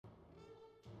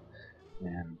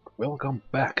And welcome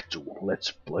back to Let's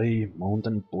Play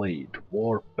Mount&Blade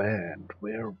Warband,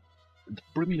 where in the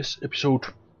previous episode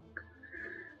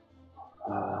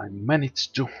I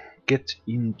managed to get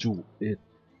into a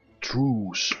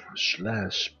truce/peace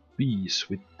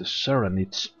with the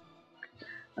Saranids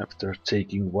after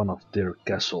taking one of their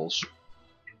castles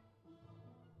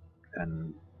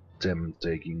and them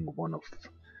taking one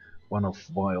of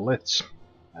Violet's,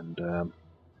 and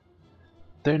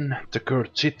then the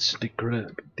Khergits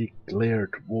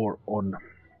declared war on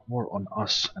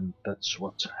us, and that's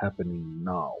what's happening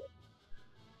now.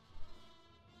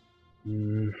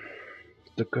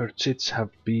 The Khergits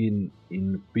have been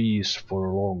in peace for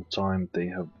a long time. They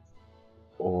have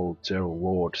all their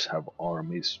lords have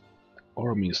armies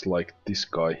like this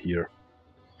guy here,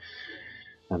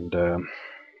 and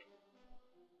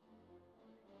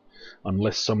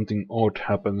unless something odd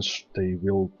happens, they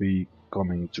will be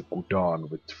coming to Kudan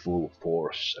with full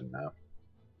force, and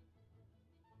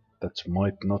that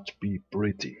might not be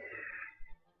pretty.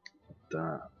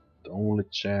 The only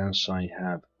chance I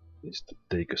have is to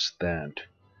take a stand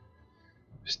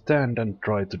and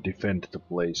try to defend the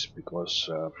place, because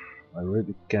I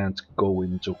really can't go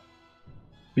into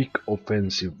big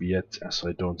offensive yet, as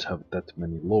I don't have that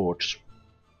many lords.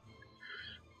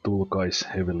 Tulka is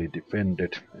heavily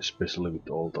defended, especially with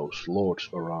all those lords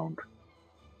around.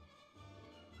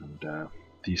 And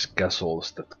these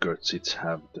castles that Khergits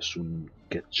have, the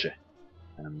Sun-Getche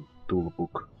and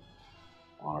Tulbuk,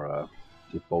 are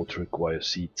they both require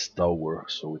siege tower,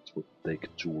 so it would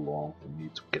take too long for me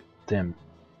to get them.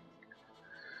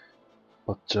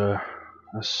 But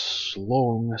as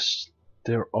long as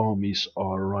their armies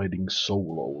are riding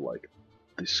solo like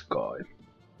this guy,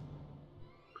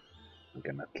 I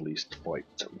can at least fight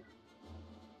them.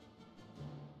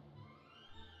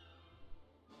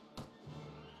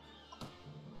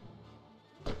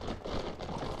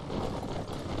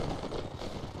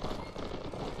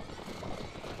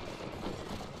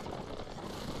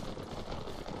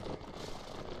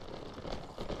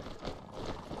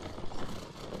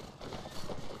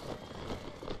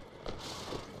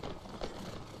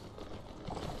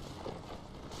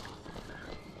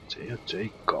 There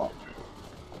they come.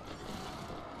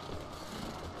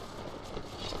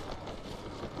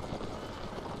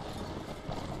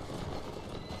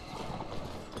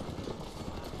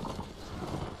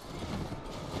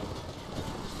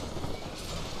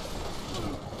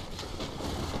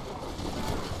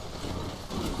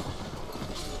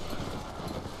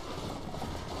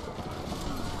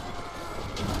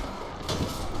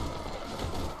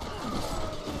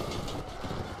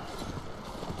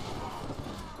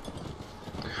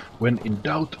 When in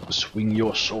doubt, swing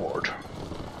your sword.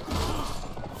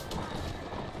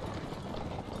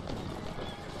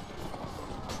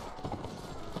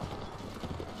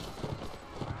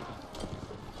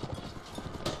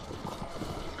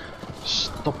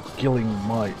 Stop killing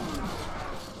my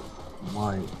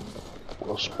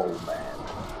crossbow man.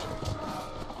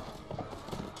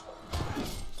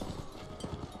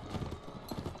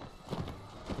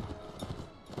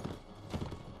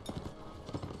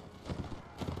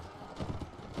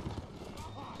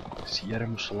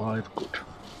 Jerem's alive, good.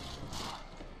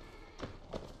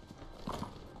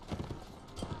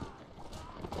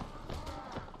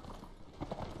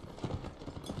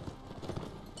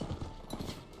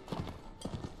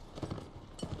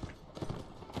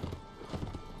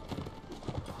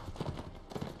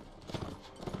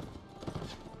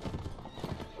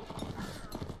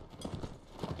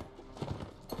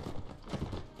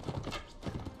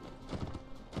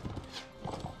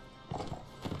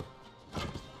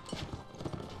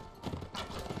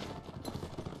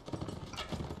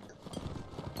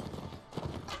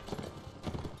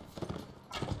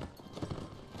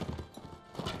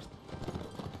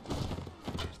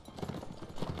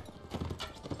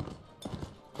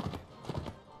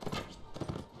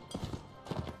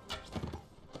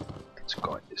 This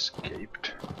guy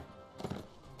escaped.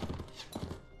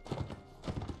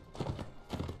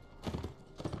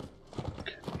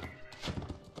 Okay.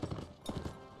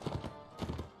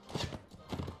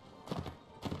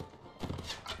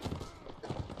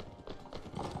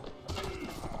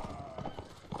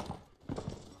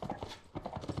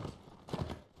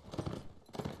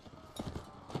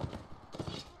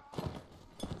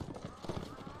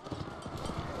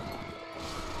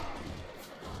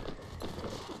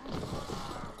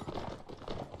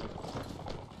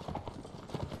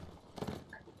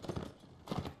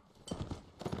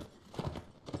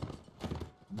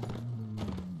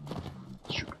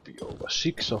 Should be over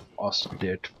 6 of us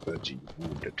dead, 13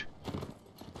 wounded.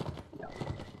 Yeah,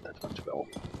 that went well.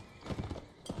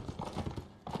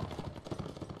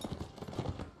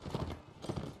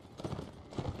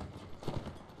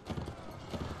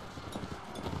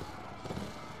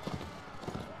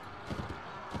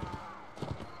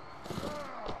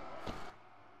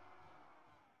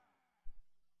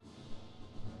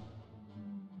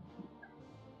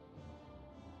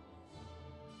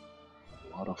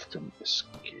 lot of them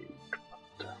escaped,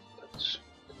 but that's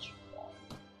fine.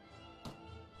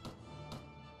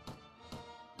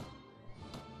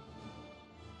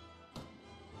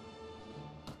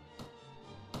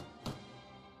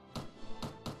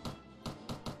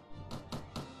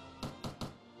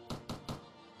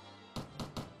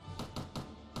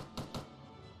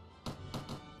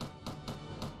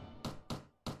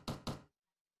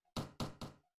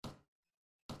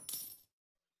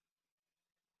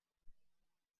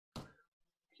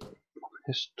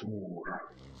 His tour.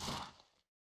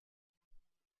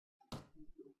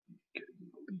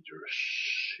 Getting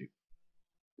leadership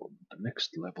on the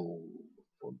next level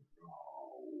for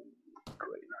now.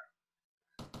 Trainer.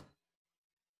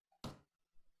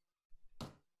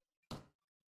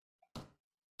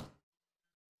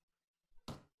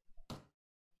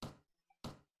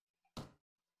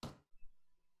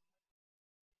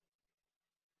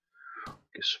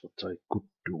 Guess what I could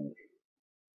do?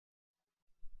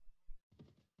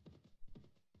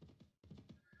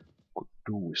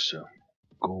 Is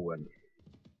go and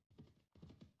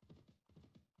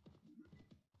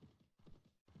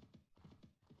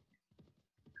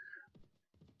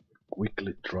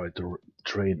quickly try to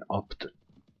train up the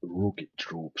rookie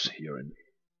troops here in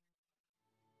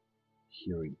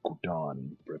Kudan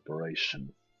in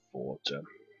preparation for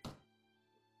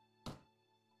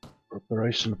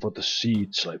the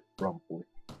siege. I probably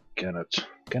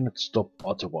cannot stop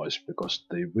otherwise, because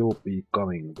they will be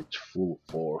coming with full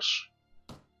force,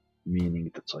 meaning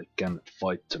that I cannot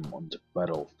fight them on the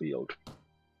battlefield,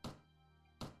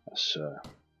 as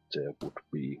there would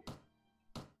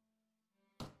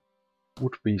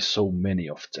be so many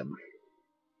of them.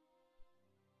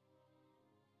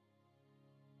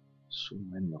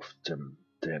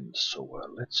 Then, so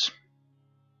let's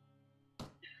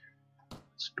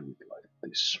do it like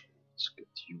this. Let's get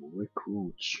you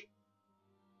recruits.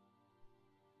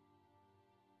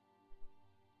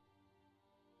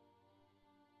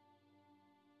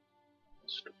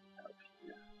 What do we have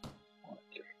here?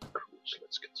 Okay, recruits.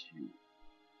 Let's get you.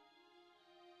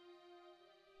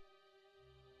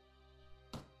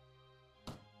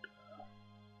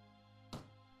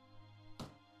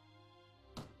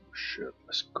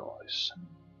 Shirtless guys.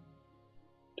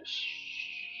 This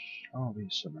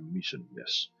armies on a mission,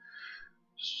 yes.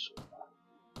 So,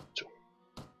 to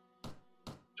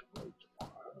wait for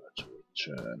her to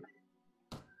return.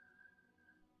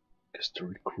 Guess the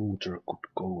recruiter could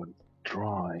go and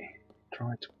try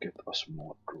to get us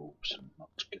more troops and not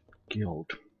get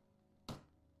killed.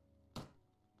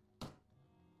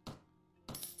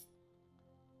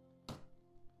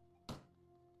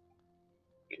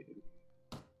 Okay.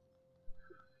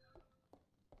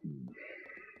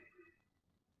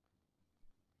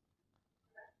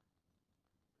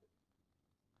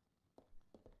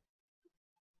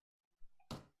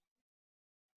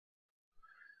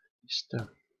 Is there?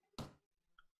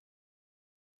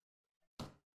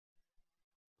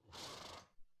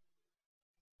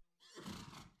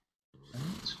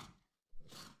 Right.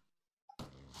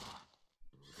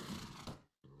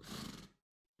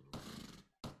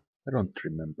 I don't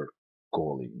remember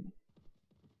calling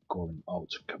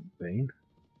out a campaign.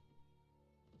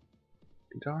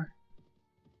 Did I?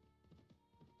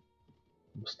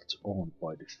 Was that on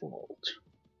by default?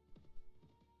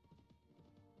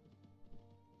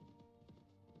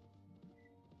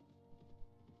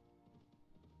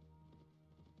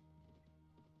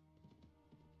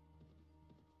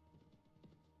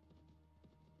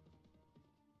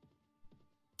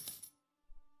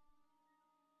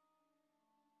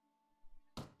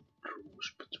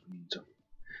 Truce between them.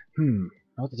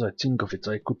 Now that I think of it,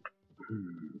 I could.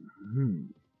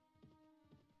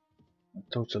 I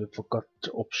totally forgot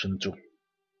the option to.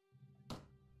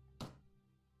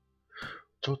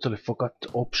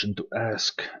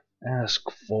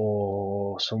 Ask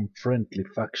for some friendly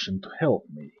faction to help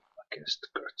me against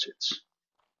Khergit.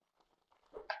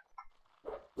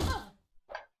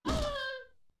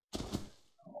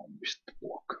 Oh, missed the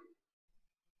block.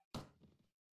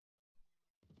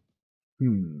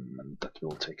 And that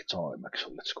will take time.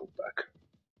 Actually, let's go back.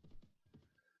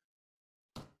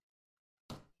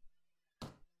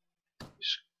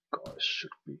 These guys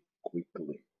should be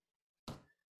quickly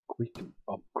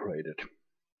upgraded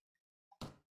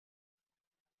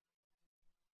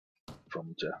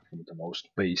from the most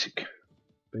basic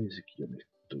unit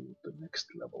to the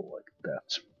next level like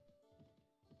that.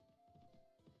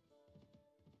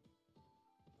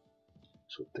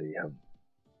 So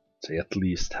they at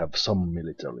least have some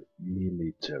military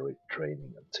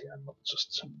training, and they are not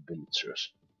just some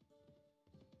villagers.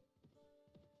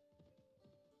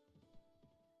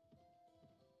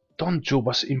 Tonju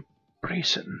was in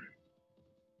prison.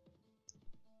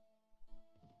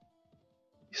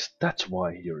 Is that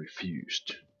why he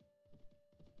refused?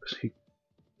 Because he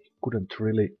couldn't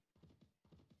really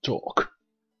talk.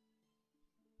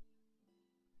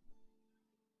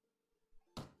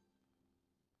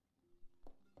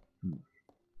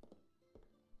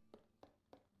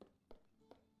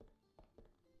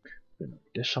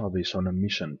 Zemalf is on a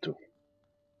mission to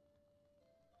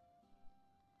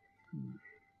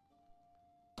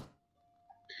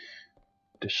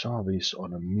Zemalf is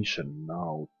on a mission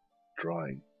now,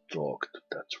 trying to talk to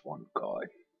that one guy.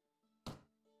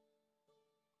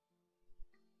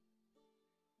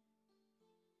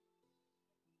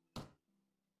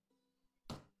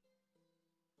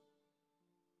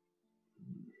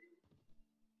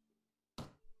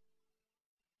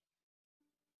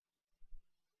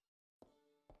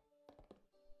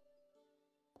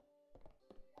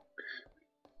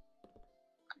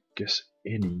 Guess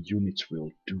any units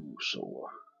will do so.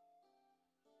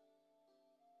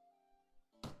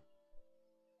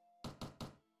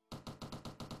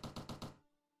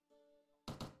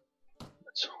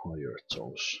 Let's hire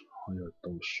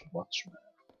those watchmen.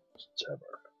 Tavern.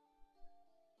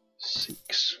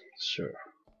 6, sure.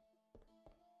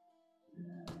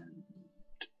 And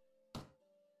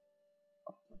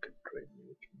I can train you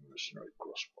with mercenary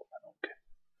crossbowman, okay.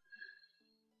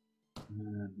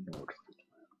 And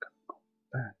Nordfootman can go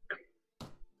back.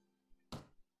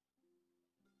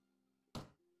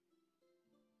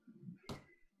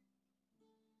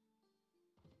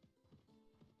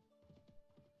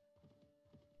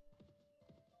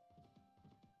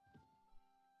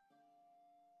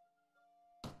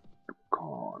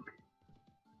 Khan.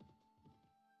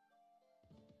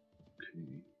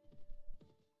 Okay.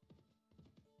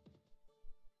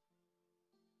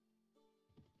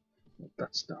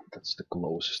 That's the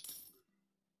closest.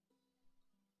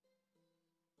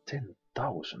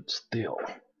 10,000 still.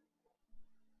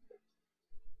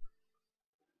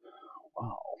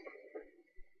 Wow.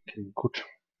 Getting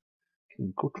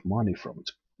good money from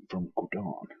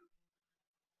Kudan.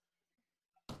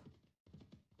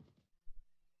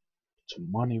 So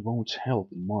money won't help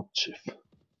much if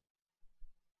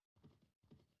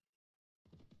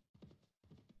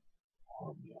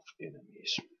army of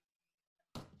enemies.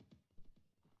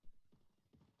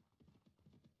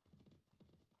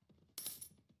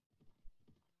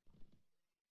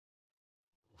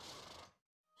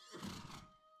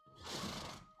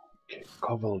 Okay,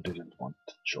 Cavell didn't want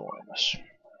to join us.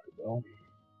 Very well.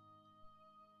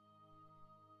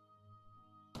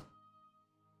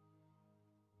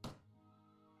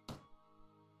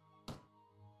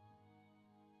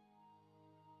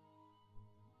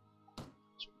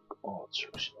 Let's make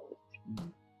archers.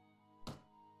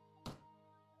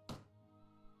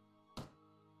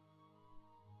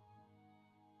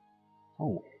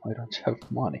 Oh, I don't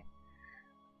have money.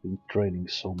 Been training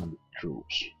so many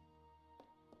troops.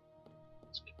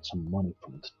 Let's get some money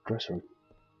from the treasury.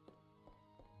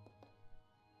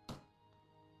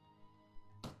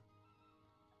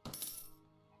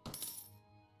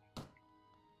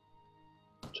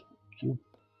 Thank you.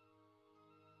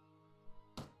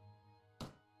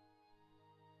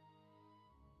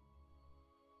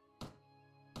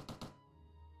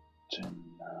 Then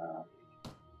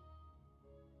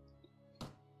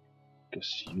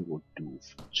guess you will do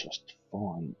just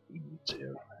fine in there,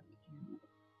 and you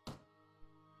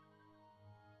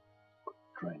could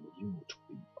train you to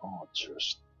be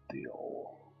archers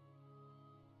still.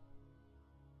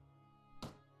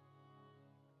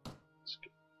 Let's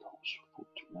get those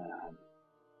footmen.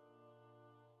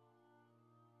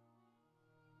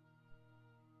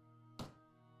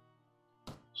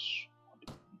 Somebody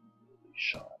really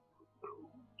sharp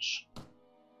recruits.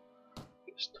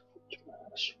 Guess the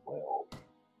footman as well.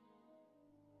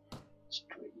 Let's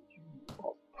train you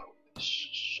up, these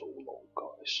solo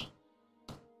guys.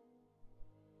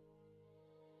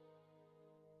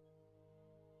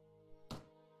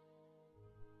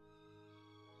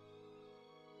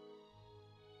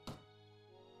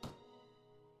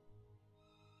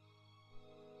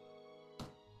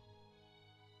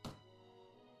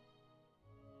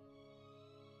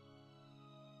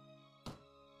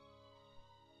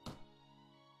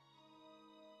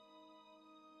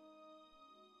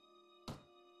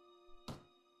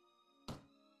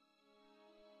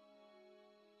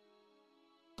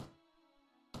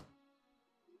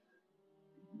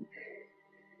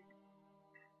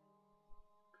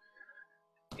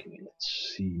 Okay, let's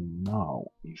see now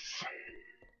if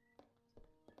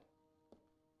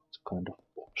what kind of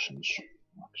options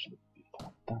actually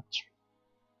before that.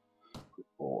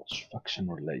 Reports, faction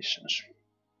relations.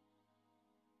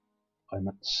 I'm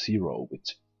at 0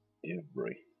 with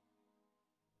everyone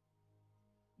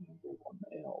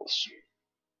else.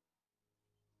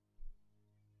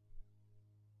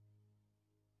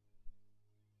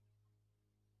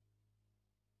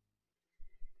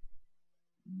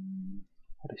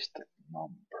 What is that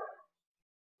number?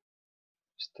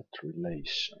 Is that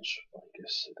relations? I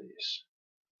guess it is.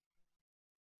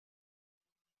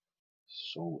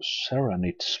 So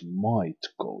Serenids might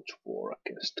go to war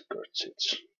against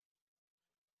Khergit.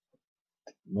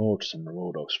 Nords and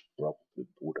Rhodoks probably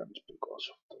wouldn't because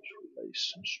of those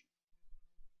relations.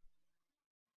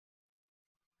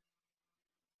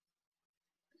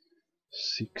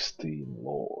 "16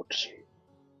 lords.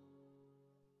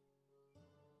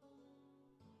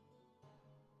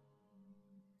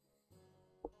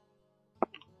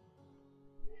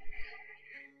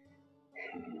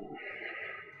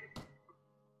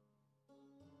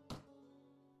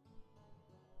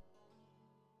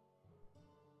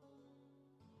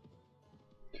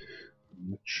 I'm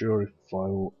not sure if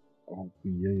I'll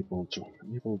be able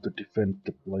to defend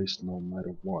the place no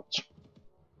matter what.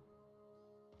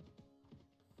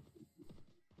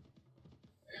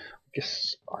 I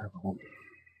guess I will.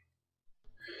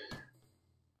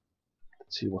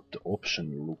 Let's see what the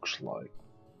option looks like.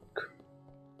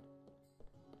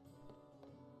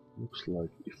 Looks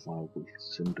like if I will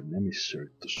send an emissary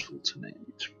to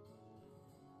Sultanate.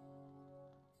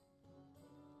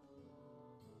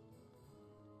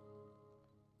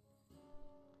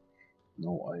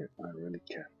 No, I really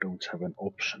don't have an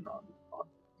option on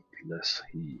unless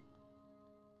he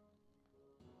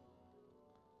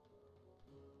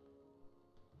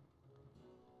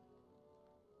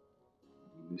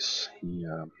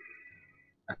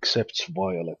accepts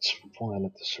Violet.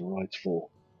 Violet is a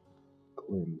rightful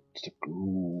claim to the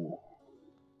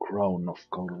crown of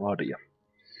Calradia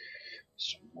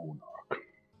as monarch.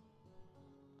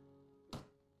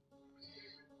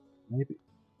 Maybe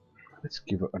let's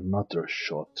give another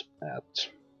shot at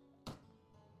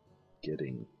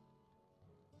getting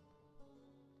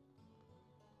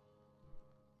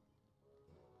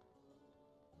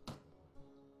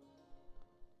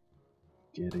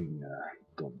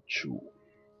Donchu.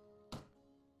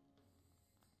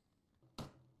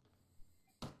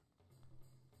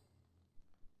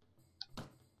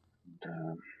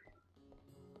 And,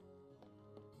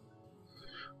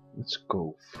 let's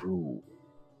go through.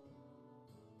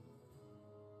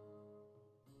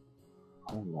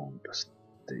 How long does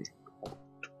it take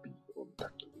to be on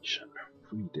that mission?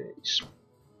 3 days.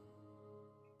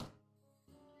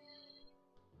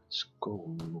 Let's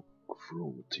go look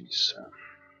through these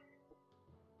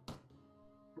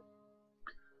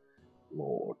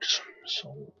lords.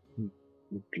 So we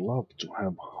would love to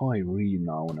have high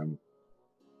renown and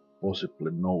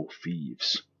possibly no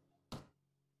thieves.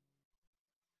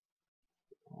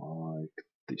 Like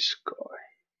this guy.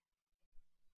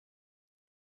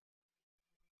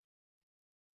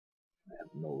 I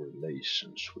have no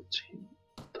relations with him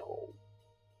though.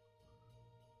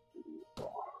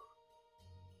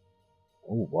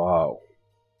 Oh wow.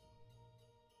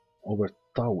 Over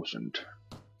 1,000.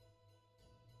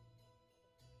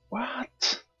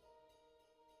 What?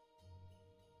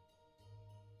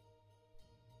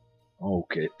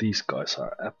 Okay, these guys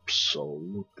are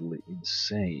absolutely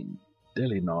insane.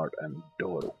 Delinard and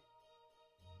Doru.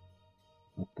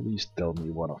 Now please tell me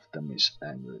one of them is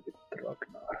angry with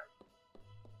Ragnar.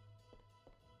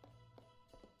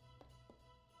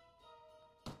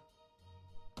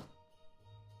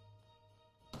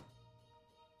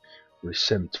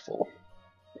 Resentful.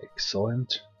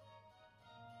 Excellent.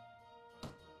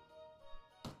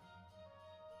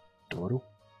 Doru.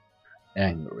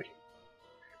 Angry.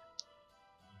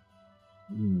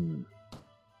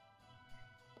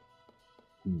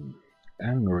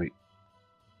 Angry.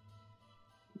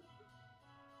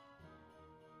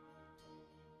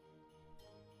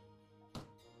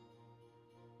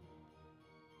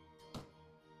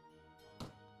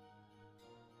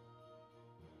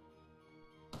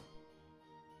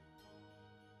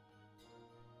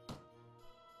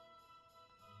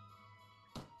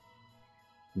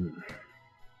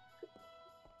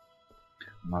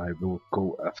 I will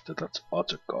go after that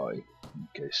other guy in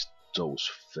case those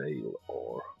fail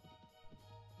or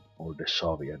the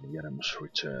Savi and Yenemus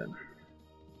return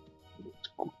with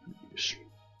good news.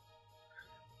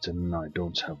 Then I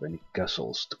don't have any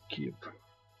castles to give.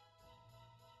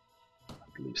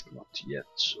 At least not yet,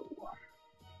 so...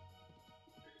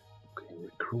 Okay,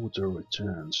 recruiter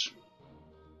returns.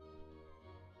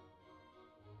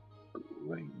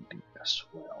 Randy as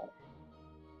well.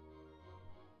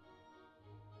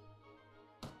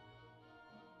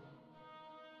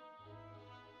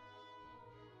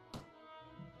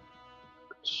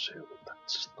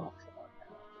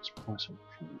 find some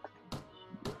food from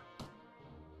here.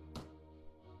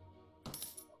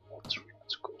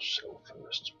 Let's go sell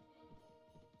first.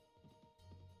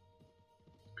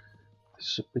 This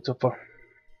is a bit of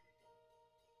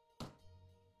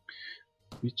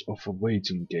a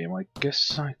waiting game. I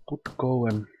guess I could go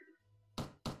and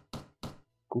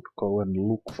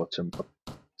look for them, but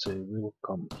they will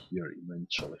come here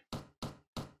eventually.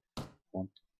 Want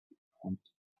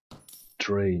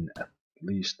train at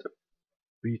least a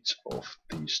bit of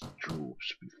these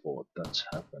troops before that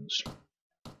happens.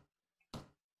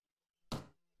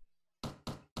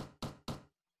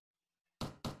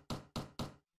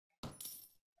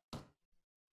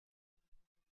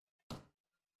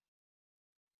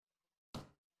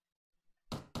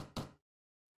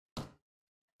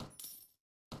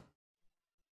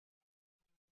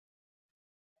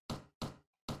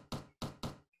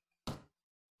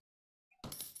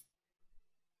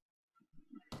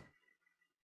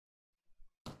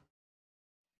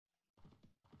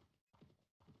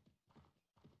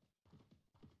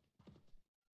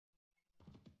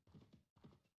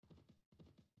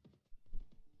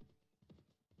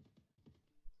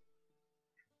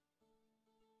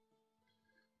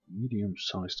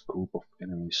 Medium-sized group of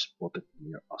enemies spotted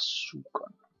near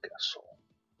Asukan Castle.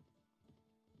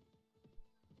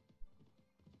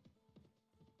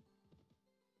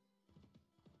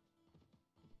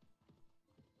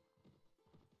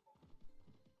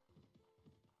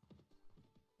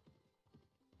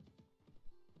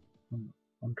 I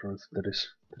wonder if that is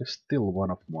still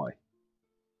one of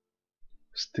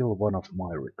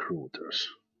my recruiters.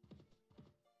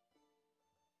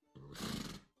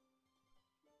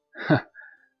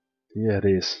 Yeah, it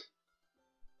is.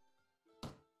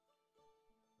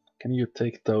 Can you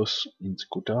take those into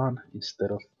Kudan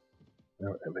instead of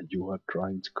wherever you are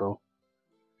trying to go?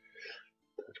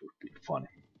 That would be funny.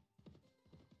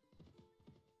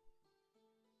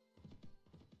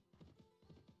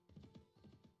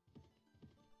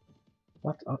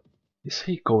 What is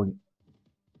he going?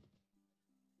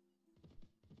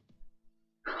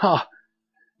 Ha!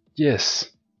 Yes.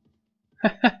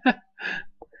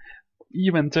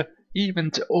 even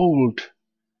the old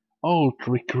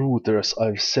recruiters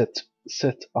I've set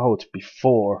out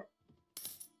before,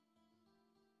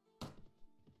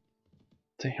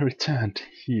 they returned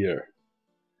here.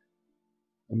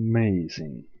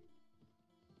 Amazing.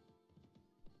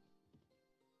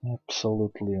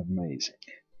 Absolutely amazing.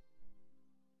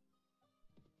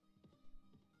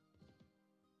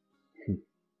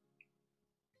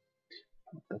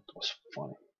 That was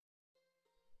funny.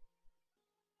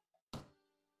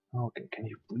 Okay, can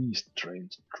you please train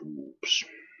the troops?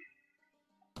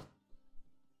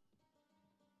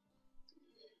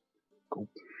 Go.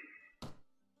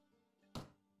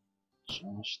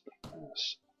 Just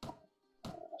as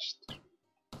fast.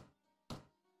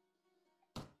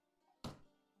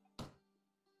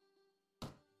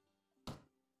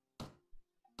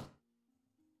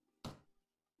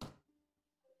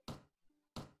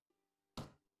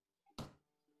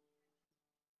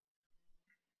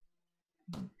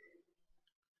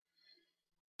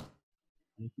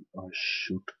 Maybe I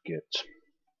should get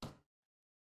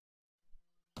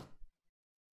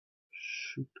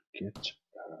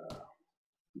a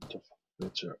bit of a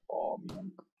better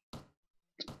army and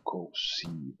go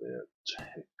see where the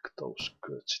heck those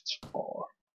Khergits are.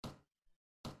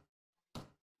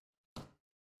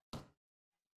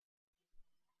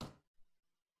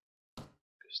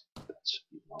 Because that's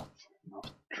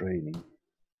enough training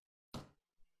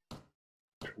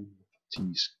for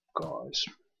these guys.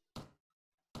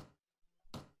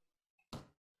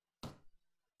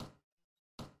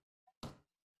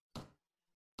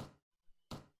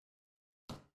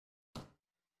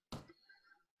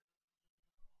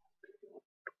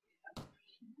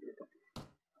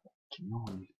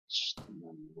 Tonight's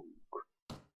look.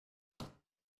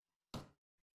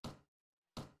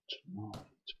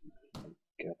 Tonight,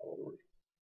 cavalry.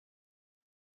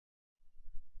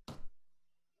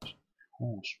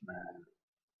 Horseman.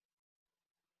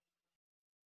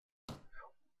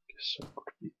 Guess I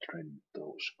could be training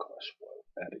those guys while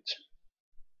at it.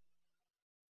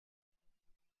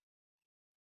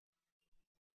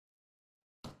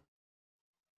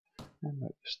 And I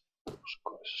guess those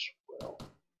guys as well.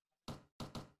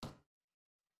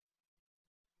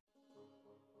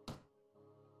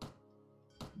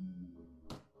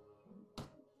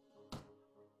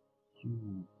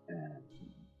 You and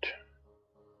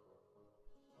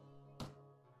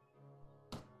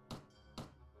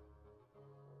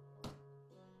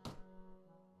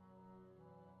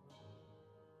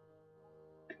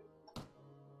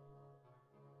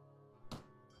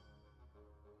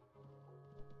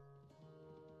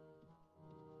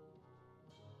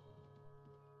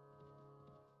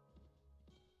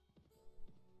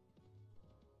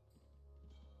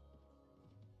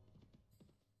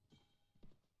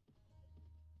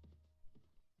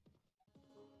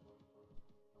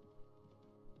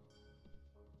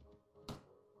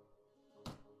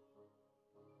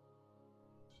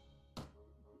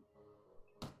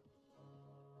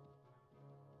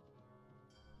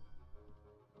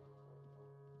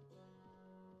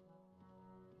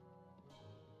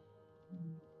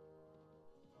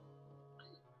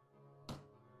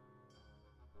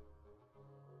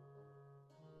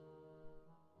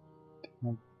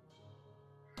They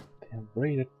have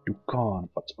raided Dukan,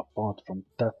 but apart from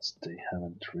that they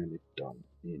haven't really done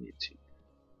anything.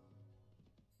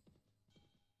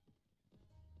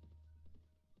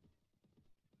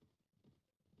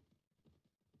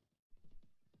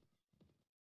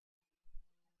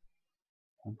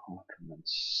 $162.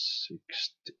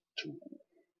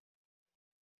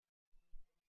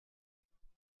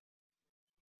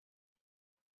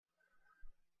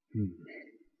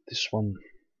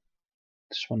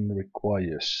 This one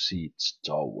requires siege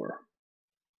tower.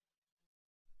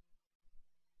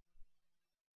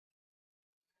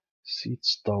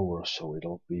 Siege tower, so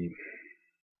it'll be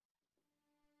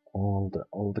all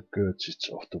the Khergits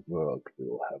of the world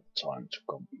will have time to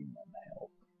come in and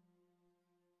help.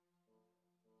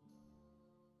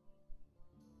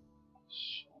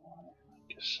 So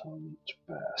I guess I'll need to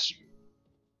pass.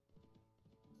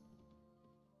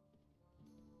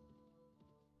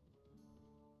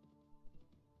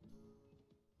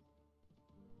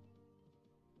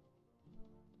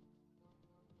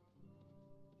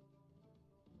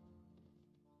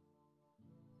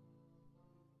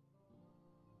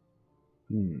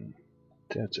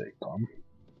 There they come.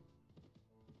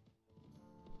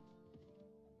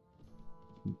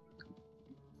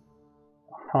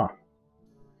 Aha.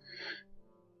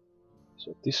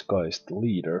 So this guy is the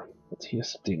leader, but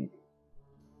here's the thing.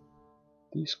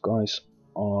 These guys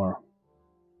are...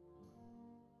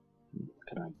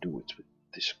 Can I do it with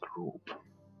this group?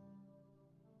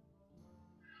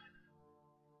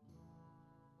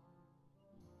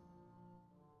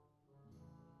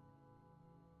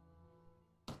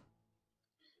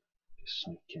 Yes,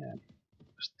 I can.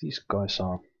 Because these guys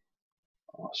are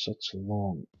such a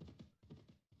long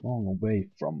way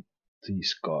from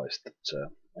these guys that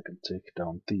I can take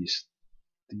down these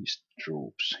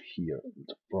troops here in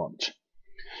the front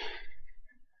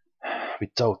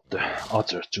without the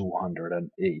other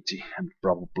 280 and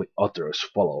probably others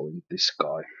following this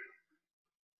guy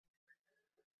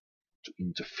to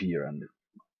interfere. And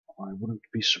I wouldn't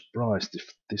be surprised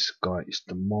if this guy is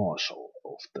the marshal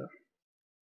of the...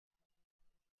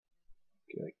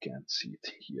 Okay, I can't see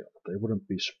it here, but I wouldn't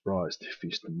be surprised if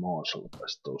he's the marshal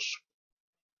as those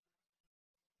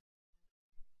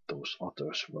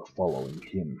others were following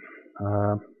him.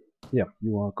 Yeah,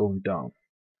 you are going down.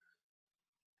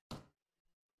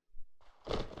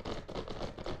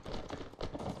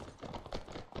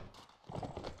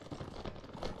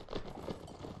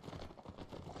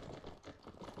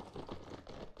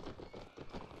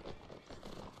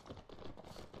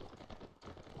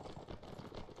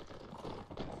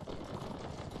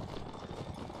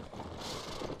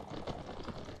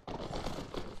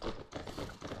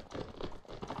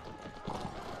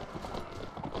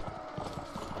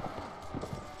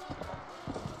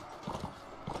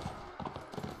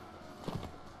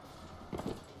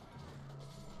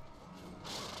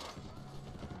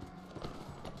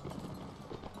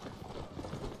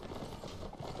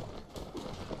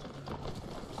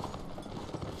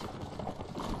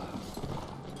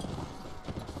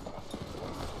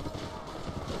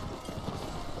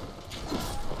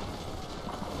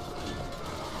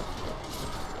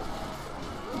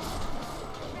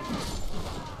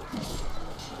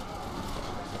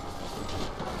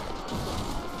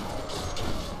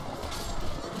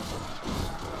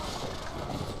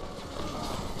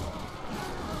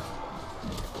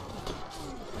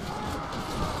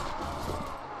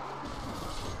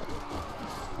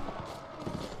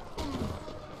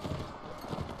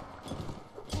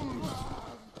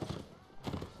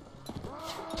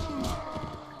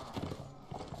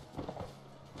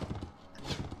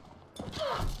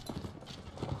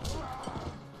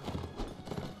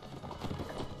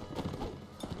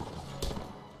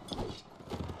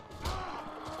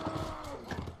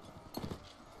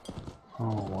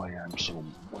 Oh, I am so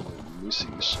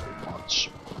missing so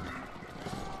much.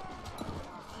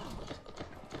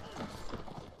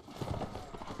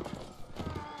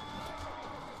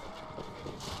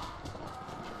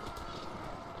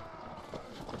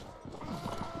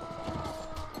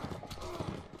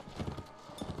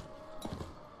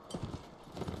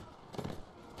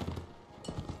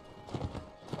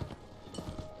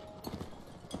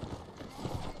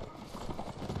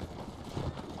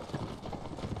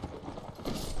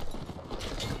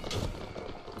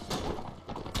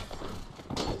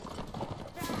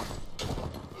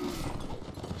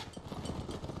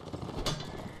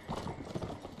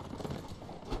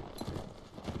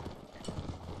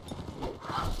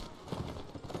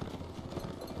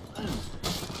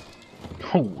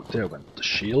 Oh, there went the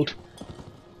shield.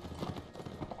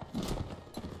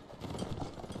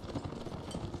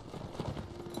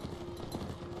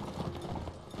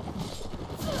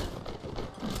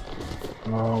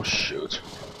 Oh shoot.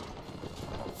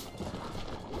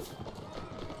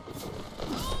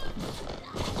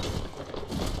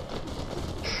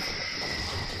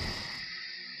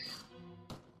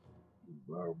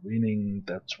 We're winning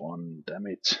that one, damn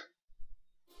it.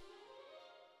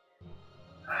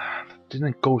 That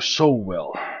didn't go so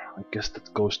well. I guess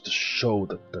that goes to show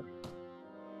that the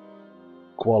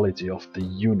quality of the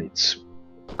units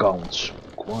counts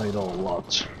quite a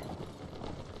lot.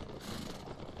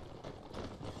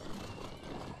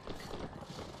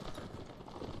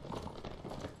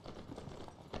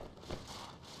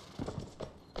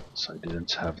 So I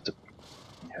didn't have the...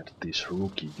 I had these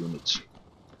rookie units.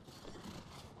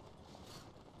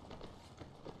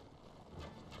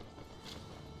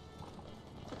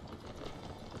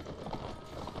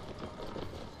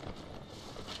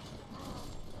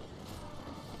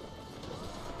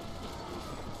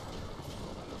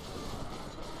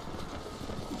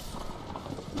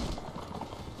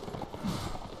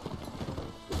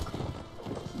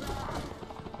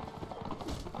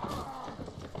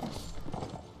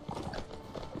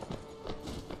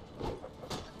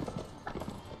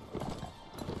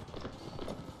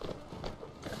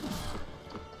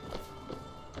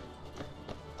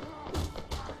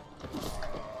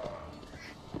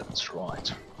 That's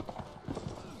right.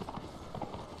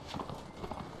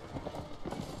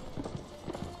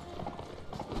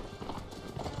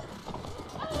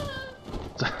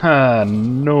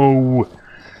 No!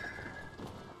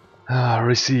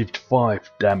 Received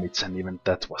 5 damage and even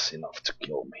that was enough to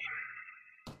kill me.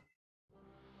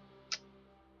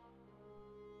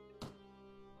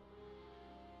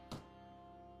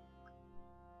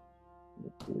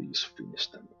 Please finish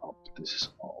them up, this is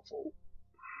awful.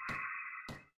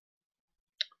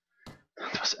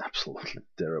 That was absolutely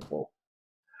terrible.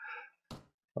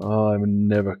 I'm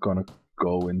never gonna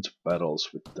go into battles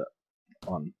with the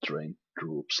untrained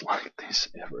troops like this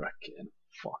ever again.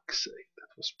 Fuck's sake, that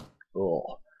was...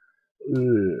 oh.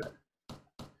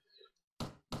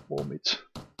 Vomit.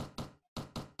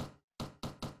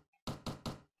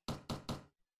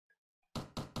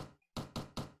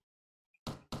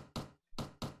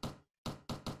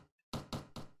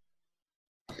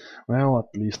 Well,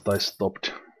 at least I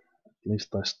stopped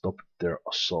their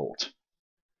assault.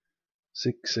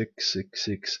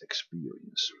 6666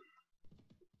 experience.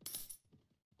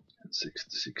 And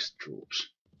 66 troops.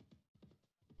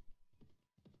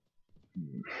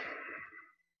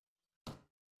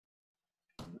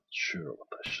 Not sure what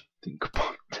I should think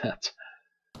about that.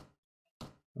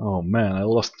 Oh man, I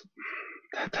lost.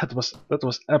 That was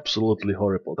absolutely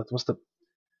horrible. That was the...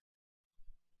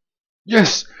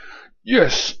 Yes!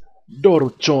 Yes!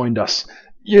 Doru joined us!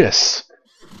 Yes!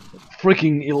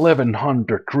 Freaking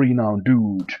 1100 renown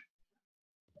dude!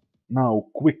 Now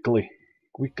quickly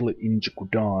into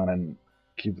Kudan and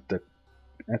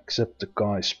accept the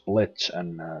guy's pledge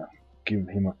and give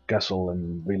him a castle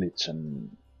and village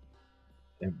and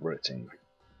everything.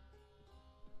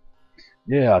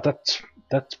 Yeah,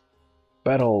 that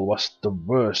battle was the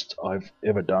worst I've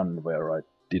ever done where I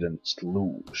didn't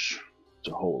lose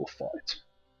the whole fight.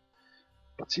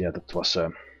 But yeah, that was... I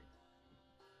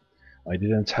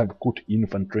didn't have good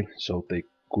infantry, so they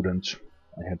couldn't...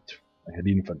 I had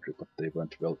infantry, but they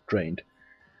weren't well trained.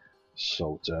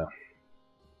 So the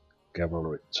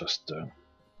cavalry just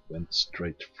went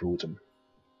straight through them.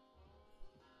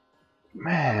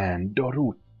 Man,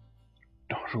 Doru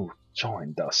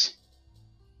joined us.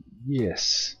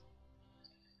 Yes.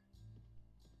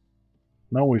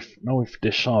 Now if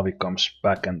Deshavi comes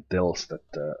back and tells that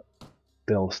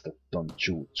Don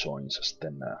Chu joins us,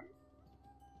 then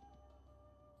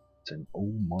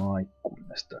oh my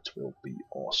goodness, that will be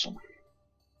awesome.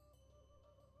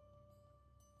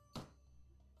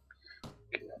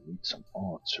 Okay, I need some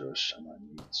archers and I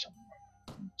need some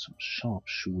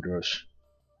sharpshooters.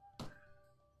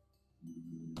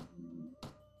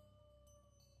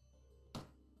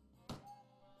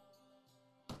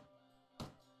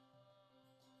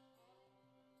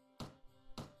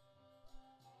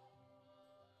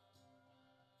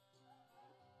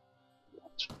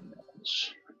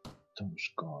 Those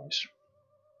guys.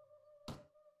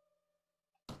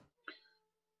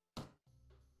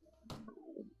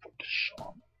 Room for the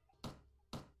shaman.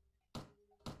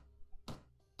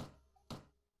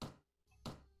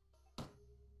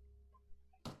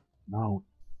 Now,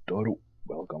 Doru,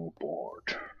 welcome aboard.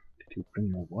 Did you bring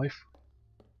your wife?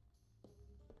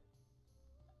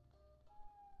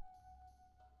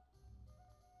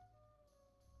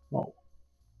 Oh.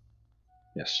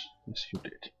 Yes, you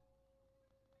did.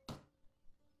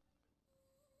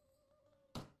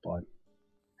 Bye.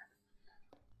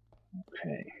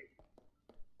 Okay.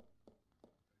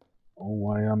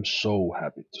 Oh, I am so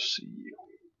happy to see you.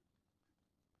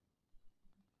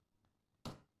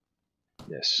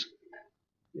 Yes,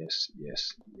 yes,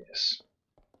 yes, yes.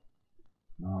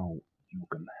 Now you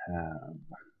can have...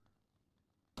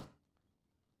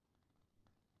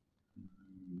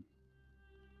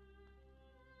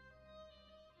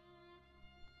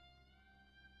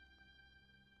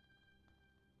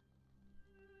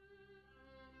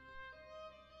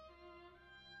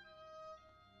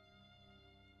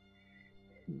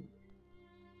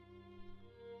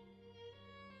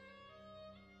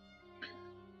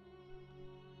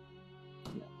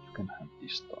 Yeah, you can have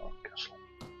this dark castle.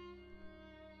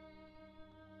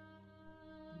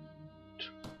 And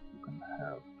you can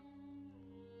have...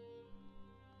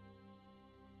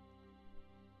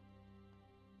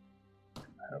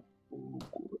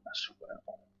 Lugur as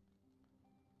well.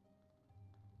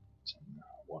 And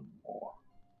one more.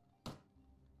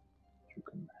 You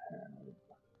can have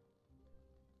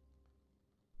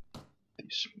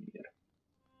this mirror.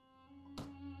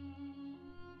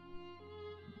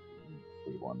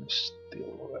 Everyone is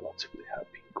still relatively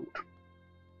happy. Good.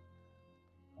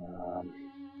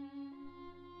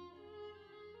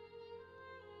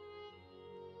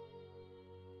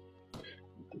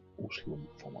 The Oslo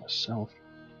for myself.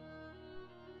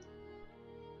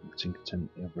 I think 10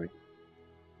 every.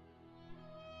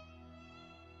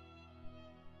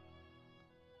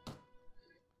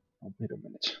 Oh, wait a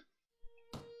minute.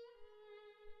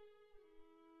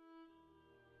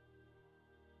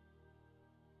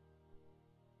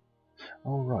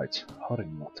 Alright,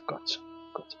 Harinmat got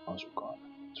Azukan.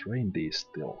 Trendy is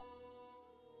still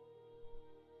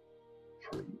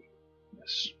free.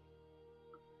 Yes.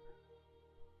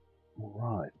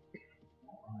 Alright.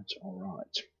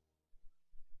 Alright.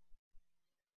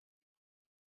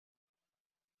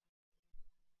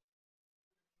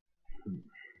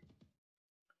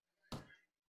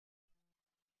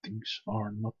 Things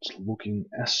are not looking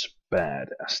as bad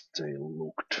as they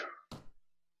looked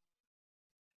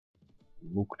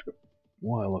a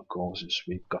while ago since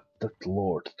we got that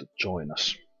lord to join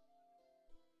us.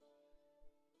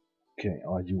 Okay,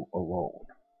 are you alone?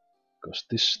 Because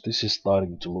this is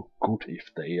starting to look good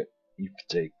if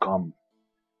they come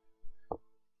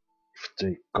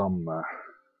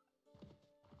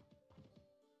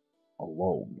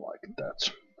alone like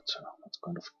that. But what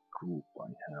kind of group I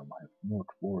have? I have Nord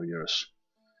warriors,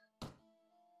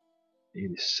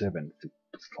 87 fit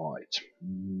to fight.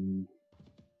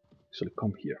 Actually,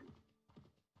 come here.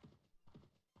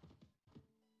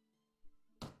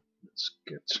 Let's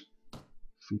get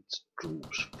fit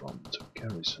troops from the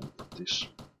garrison for this.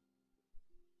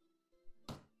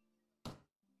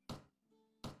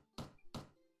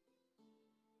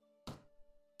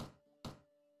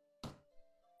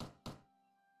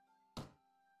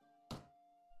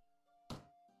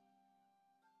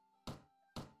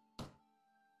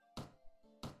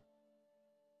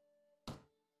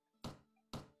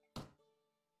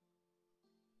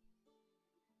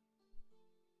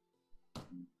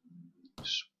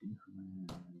 Spearman,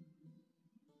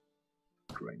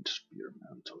 trained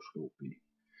spearman, those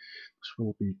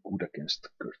will be good against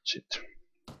Khergit.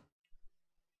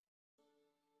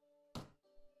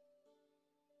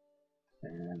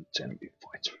 And then we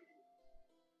fight.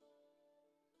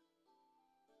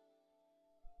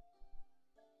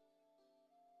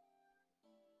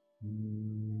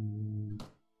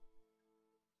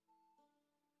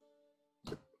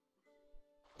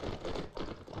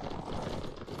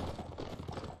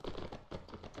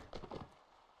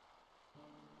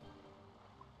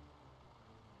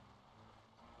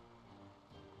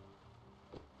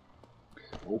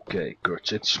 Okay,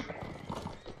 Khergit,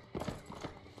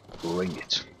 bring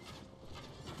it.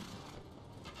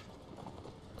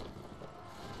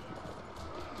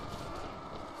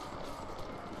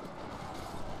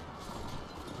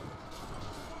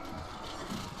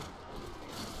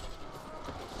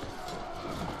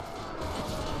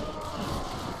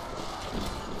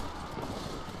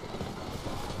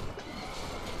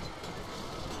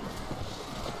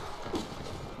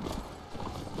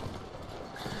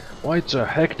 Why the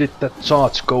heck did that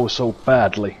charge go so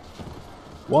badly?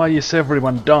 Why is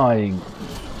everyone dying?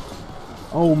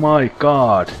 Oh my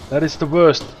god, that is the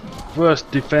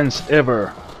worst defense ever.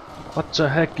 What the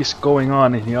heck is going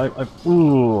on in here?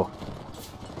 Ooh.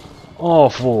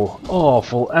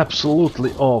 Awful,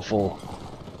 absolutely awful.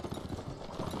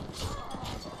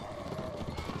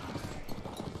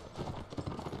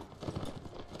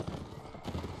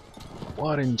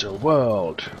 What in the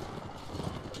world?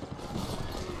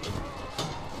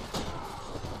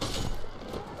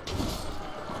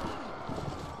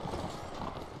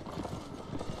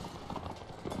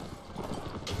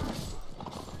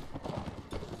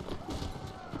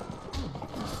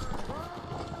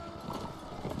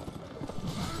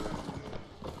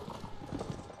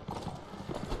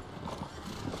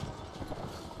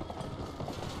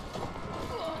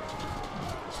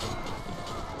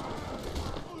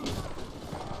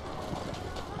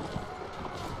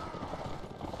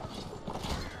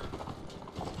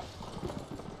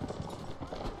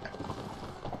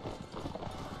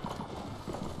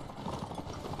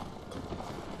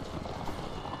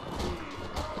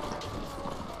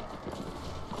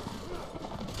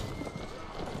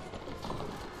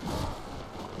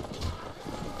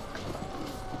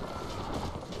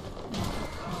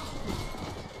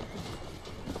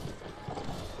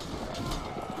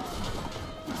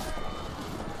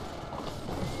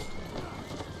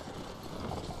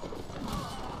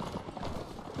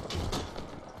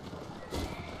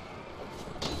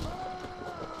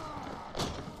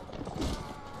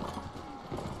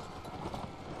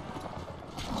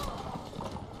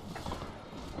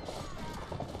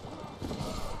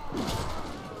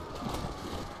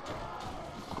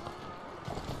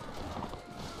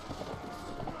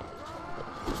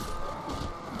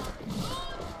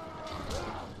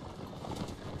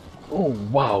 Oh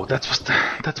wow, that was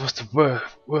the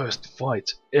worst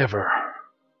fight ever.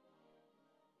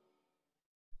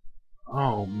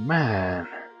 Oh man.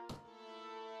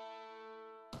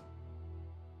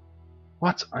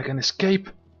 What? I can escape?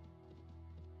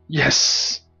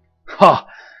 Yes! Ha!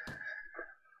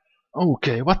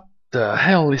 Okay, what the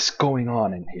hell is going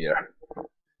on in here?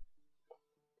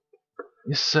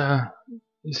 Is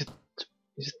is it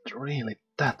is it really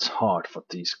that hard for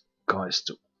these guys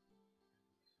to?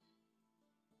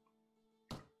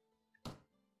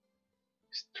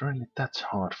 Is it really that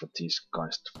hard for these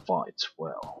guys to fight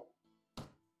well?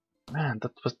 Man,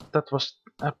 that was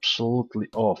absolutely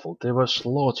awful. They were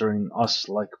slaughtering us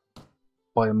like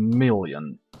by a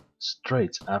million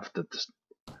straight after the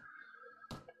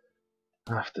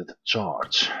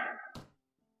charge.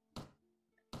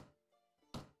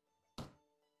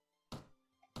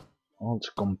 All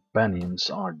the companions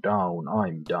are down,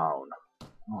 I'm down.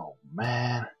 Oh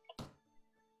man.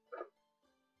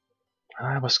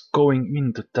 I was going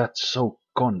into that so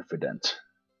confident.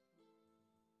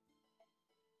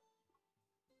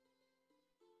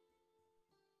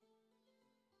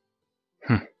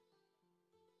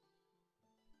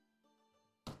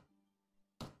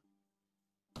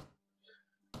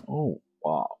 Oh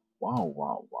wow, wow,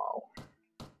 wow, wow.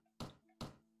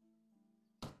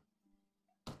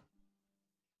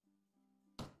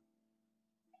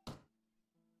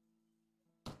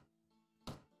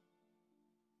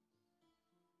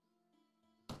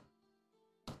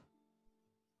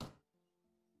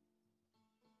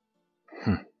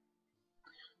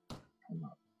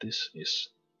 Now, this is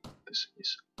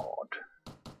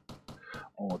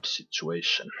odd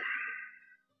situation.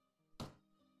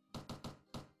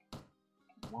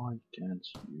 Why can't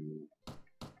you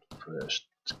first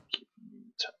give me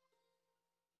the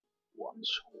ones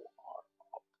who are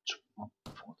up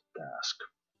for the task?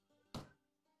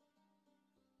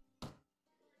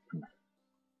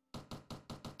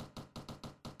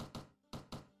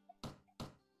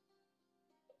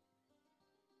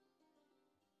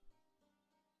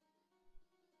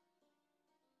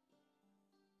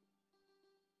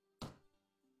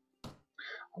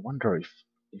 I wonder if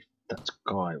that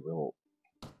guy will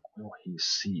he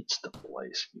siege the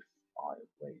place if I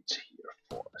wait here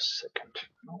for a second.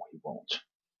 No, he won't.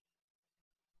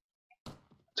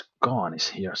 The Khan is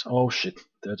here. Oh shit,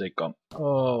 there they come.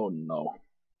 Oh no.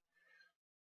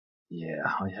 Yeah,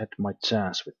 I had my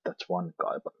chance with that one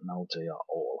guy, but now they are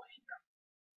all here.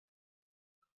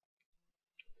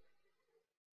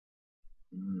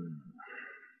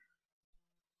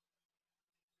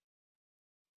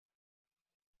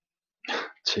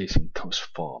 Chasing those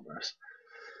farmers.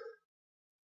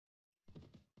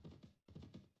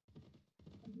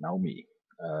 Now me.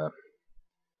 Okay.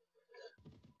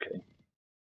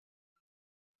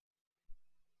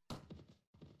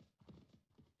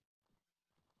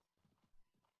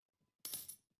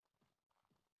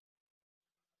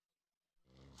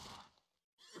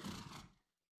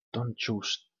 Don't you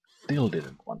still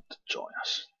didn't want to join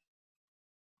us?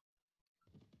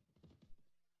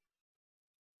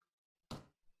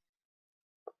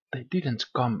 They didn't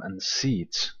come and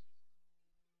siege.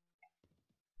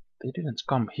 They didn't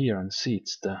come here and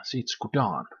siege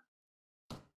Kudan.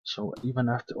 So even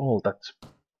after all that,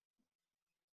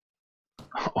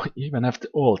 even after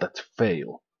all that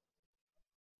fail,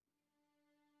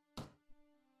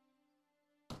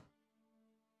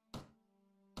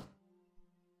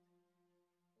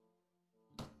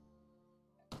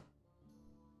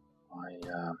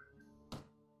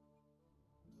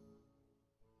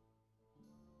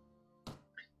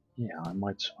 yeah, I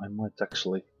might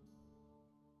actually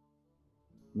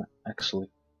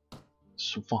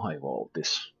survive all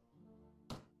this.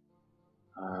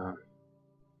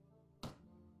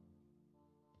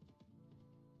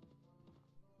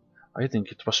 I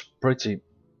think it was pretty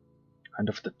kind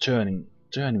of the turning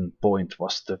point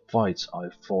was the fights I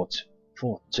fought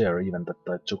there, even that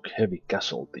I took heavy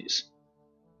casualties.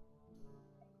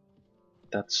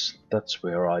 That's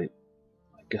where I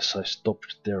guess I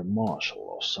stopped their marshal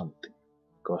or something,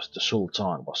 because the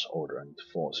Sultan was ordering the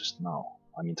forces now.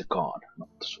 I mean the Khan, not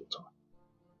the Sultan.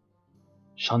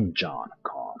 Shanjan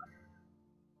Khan.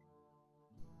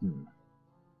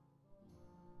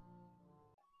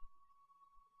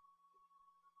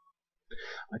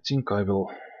 I think I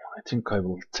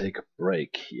will take a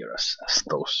break here as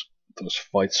those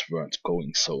fights weren't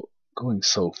going so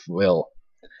well,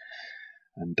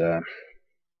 and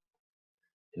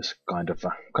just kind of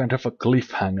a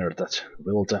cliffhanger that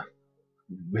will the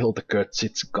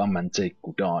Khergits come and take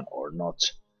Kudan or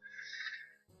not.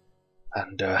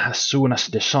 And as soon as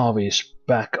the Shavi is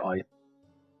back, I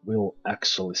will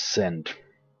actually send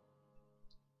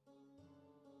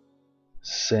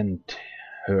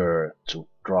her to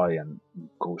try and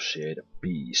negotiate a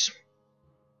peace.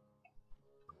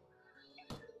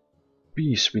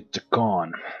 Peace with the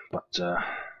Khan, but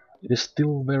it is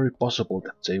still very possible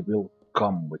that they will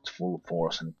come with full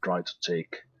force and try to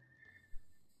take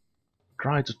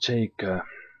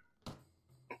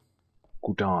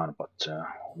Kudan, but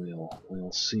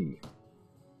we'll see.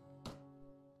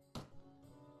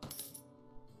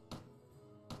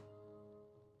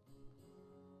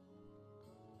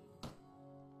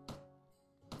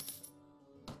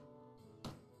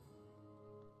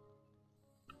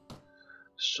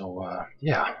 So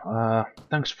yeah,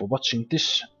 thanks for watching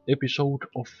this episode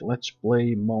of Let's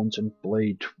Play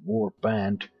Mount&Blade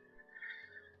Warband,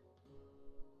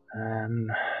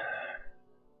 and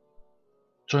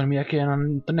join me again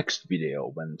on the next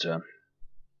video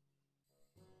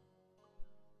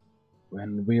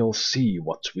when we'll see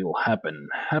what will happen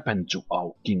to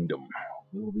our kingdom.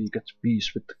 Will we get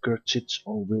peace with the Khergits,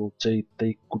 or will they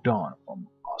take Kudan from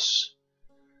us?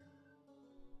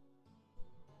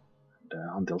 And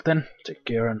until then, take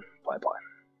care and bye bye.